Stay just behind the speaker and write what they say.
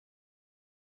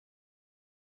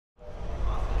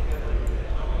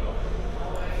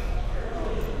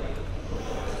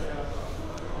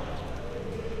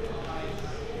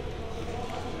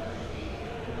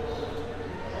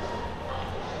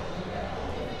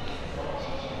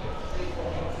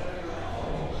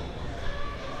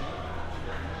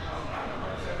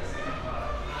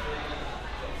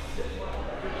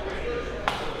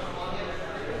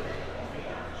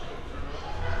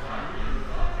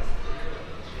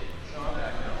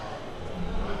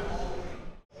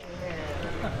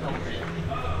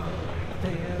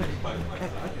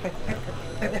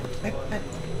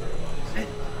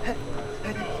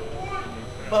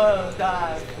pão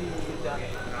da vida,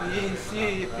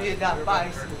 príncipe da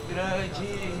paz,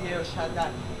 grande El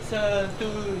Shaddai,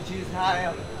 santo de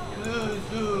Israel, luz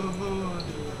do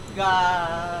mundo,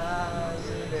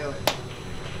 Galileu.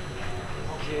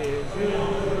 Jesus,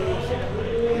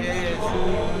 Jesus.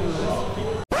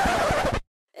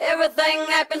 Everything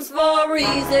happens for a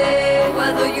reason.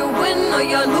 Whether you win or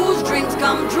you lose, dreams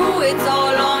come true. It's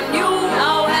all on you.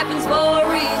 All happens for a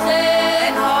reason.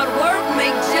 And hard work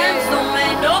makes gems. No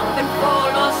man up and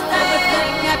fall or stand.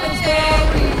 Everything happens for a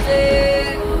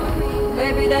reason.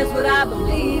 Maybe that's what I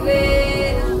believe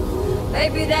in.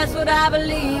 Maybe that's what I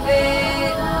believe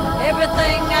in.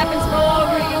 Everything happens for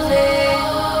a reason.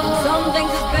 And some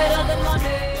things is better than money.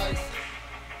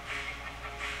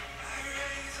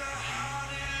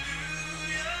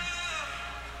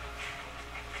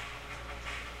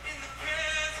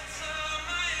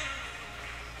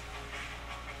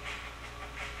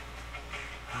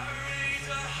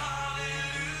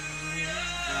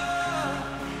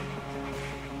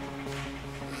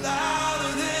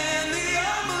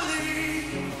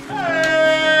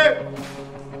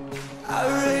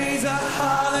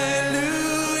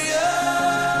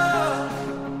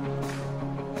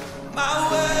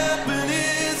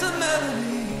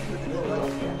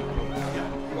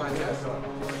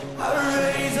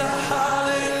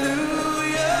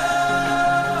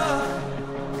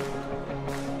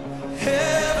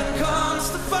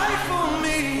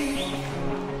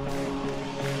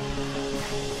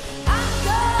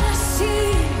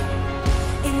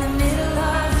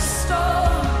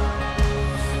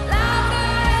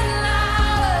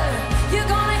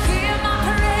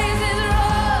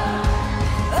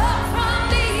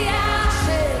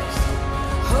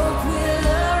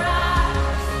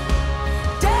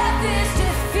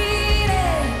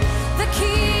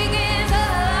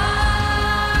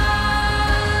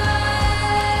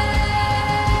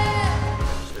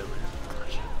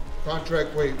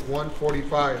 Contract weight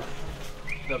 145.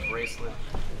 The bracelet.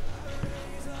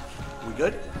 We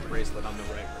good? Bracelet on the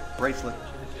right. Bracelet.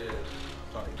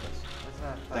 Sorry, Chris.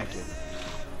 Thank you.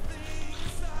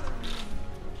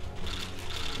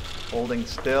 Holding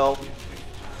still.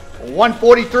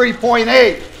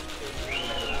 143.8.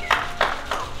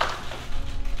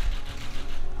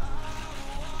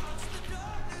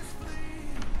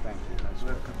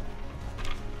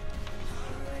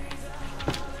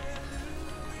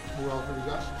 Who else have we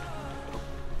got?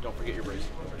 Don't forget your bracelet.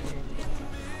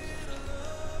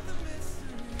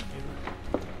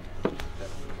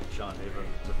 Sean, Ava.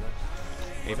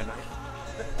 Ava Knight.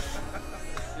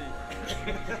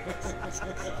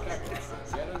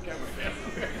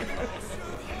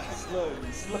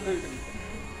 Slowly.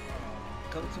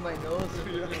 Come to my nose.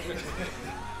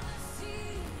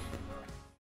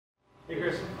 Hey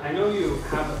Chris, I know you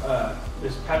have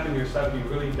this pep in your step. You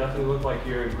really definitely look like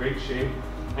you're in great shape.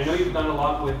 I know you've done a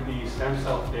lot with the stem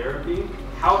cell therapy.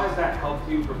 How has that helped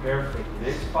you prepare for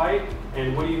this fight?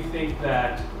 And what do you think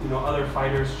that other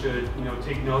fighters should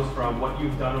take notes from what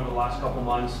you've done over the last couple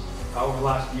months, over the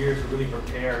last year to really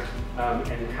prepare? And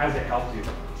has it helped you?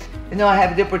 I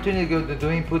have the opportunity to do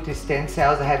input stem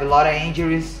cells. I have a lot of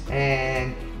injuries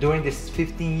and during this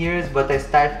 15 years, but I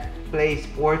started play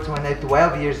sports when I'm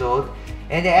 12 years old.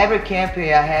 And every camp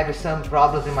I have some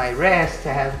problems in my wrist,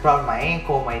 I have a problem with my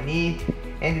ankle, my knee.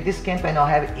 And in this camp I don't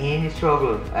have any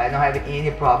struggle. I don't have any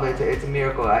problem. It's a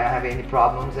miracle. I don't have any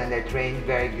problems and I train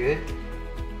very good.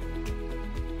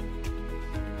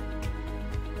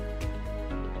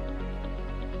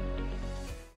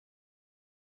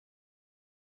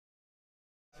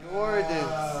 Jordan.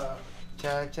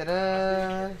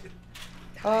 Cha-cha-da.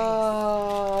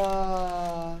 Oh,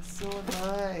 so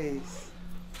nice.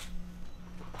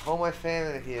 All my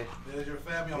family here. There's your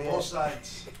family on both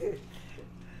sides.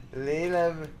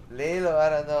 Layla, I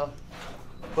don't know.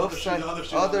 Both sides,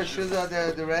 other shoes are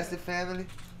the rest of the family.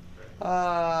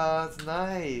 Ah, it's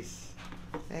nice.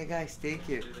 Hey guys, thank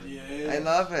you. Yeah. I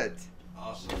love it.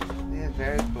 Awesome. Yeah,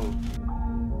 very cool.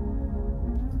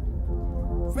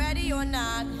 Ready or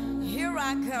not, here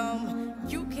I come.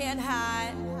 You can't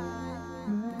hide.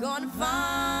 Gonna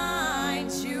find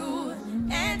you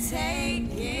and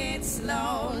take it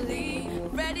slowly.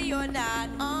 Ready or not,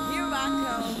 here I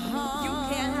come. You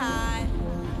can't hide.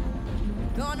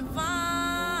 Gonna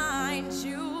find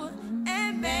you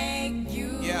and make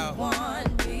you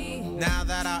want me. Now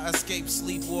that I escape,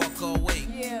 sleep, walk awake.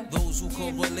 Those who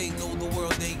correlate know the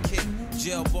world ain't cake.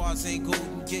 Jail bars ain't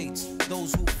golden gates.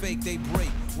 Those who fake, they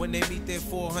break. When they meet their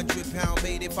 400-pound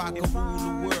mate, if I could rule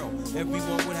the world,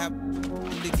 everyone would have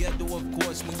together, of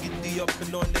course, when you D up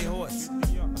and on their horse.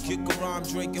 Kick around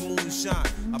drinking moonshine.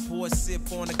 I pour a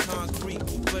sip on the concrete.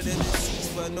 But in the seats,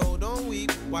 but no, don't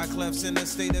weep. Wyclef's in a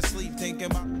state of sleep, thinking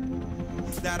about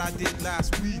that I did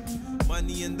last week.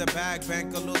 Money in the bag,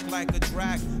 banker look like a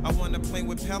drag. I wanna play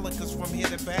with pelicans from here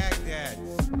to Baghdad.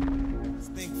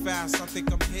 Think fast, I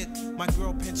think I'm hit. My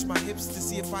girl pinched my hips to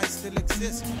see if I still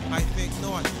exist. I think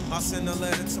not. I'll send a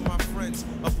letter to my friends.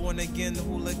 A born again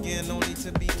hooligan, only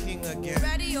to be king again.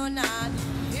 Ready or not,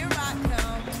 here I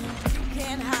come. You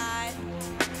can't hide.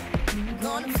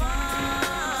 Gonna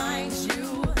find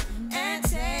you and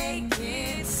take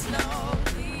it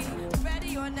slowly.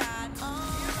 Ready or not,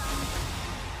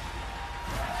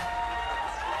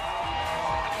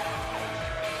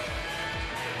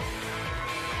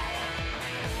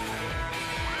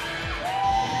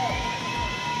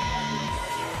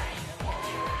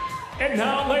 And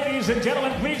now, ladies and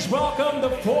gentlemen, please welcome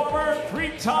the former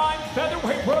three-time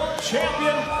featherweight world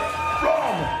champion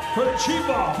from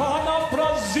Curitiba, Paraná,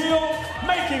 Brazil,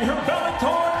 making her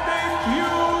Bellator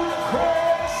debut,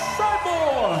 Cris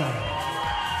Cyborg.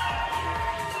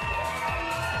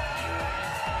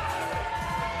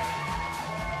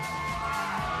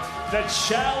 The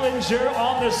challenger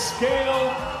on the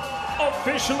scale,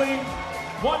 officially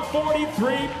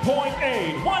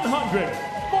 143.8,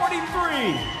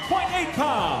 143.8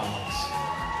 pounds.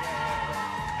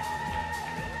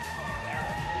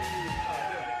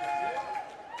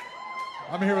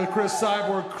 I'm here with Cris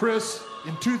Cyborg. Cris,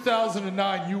 in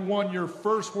 2009, you won your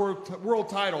first world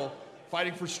title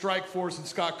fighting for Strikeforce and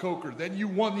Scott Coker. Then you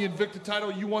won the Invicta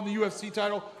title, you won the UFC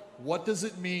title. What does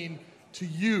it mean to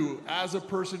you as a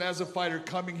person, as a fighter,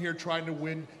 coming here trying to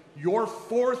win your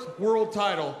fourth world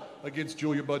title against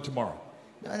Julia Budd tomorrow?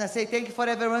 And I say thank you for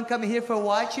everyone coming here for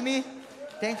watching me.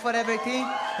 Thank you for everything.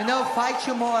 You know, fight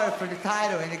you more for the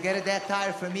title, and to get that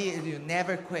title for me is you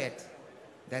never quit.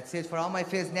 That's it for all my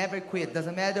fans, never quit.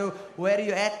 Doesn't matter where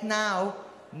you're at now,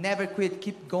 never quit,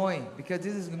 keep going, because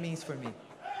this is what it means for me.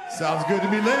 Sounds good to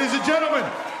me. Ladies and gentlemen,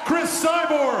 Cris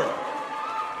Cyborg.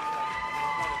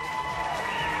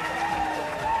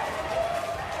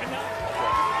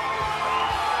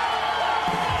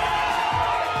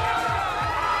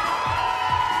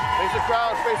 Face the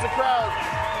crowd, face the crowd.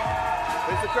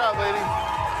 Face the crowd, lady.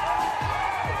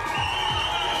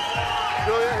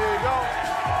 Julia, here you go.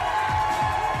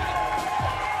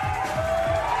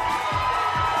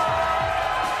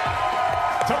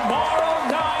 Tomorrow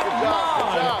night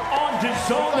live on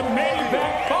DAZN, the main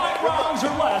event, 5 rounds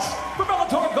or less. For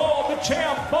Bellator Gold, the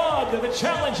champ Budd, the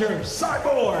challenger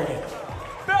Cyborg.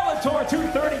 Bellator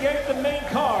 238, the main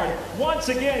card, once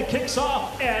again kicks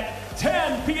off at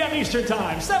 10 p.m. Eastern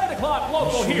Time, 7 o'clock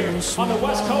local here on the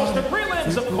West Coast. The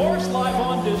prelims, of course, live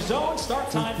on DAZN.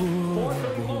 Start time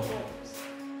 4:30 local.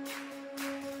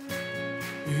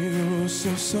 E o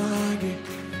seu sangue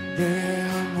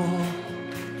derramou,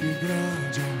 que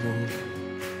grande amor.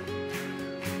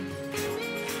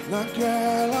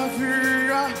 Naquela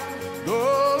via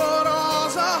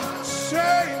dolorosa se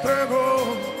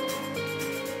entregou.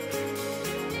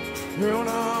 Eu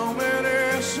não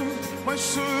mereço, mas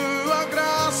sua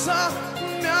graça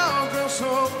me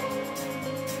alcançou.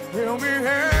 Eu me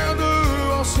rendo.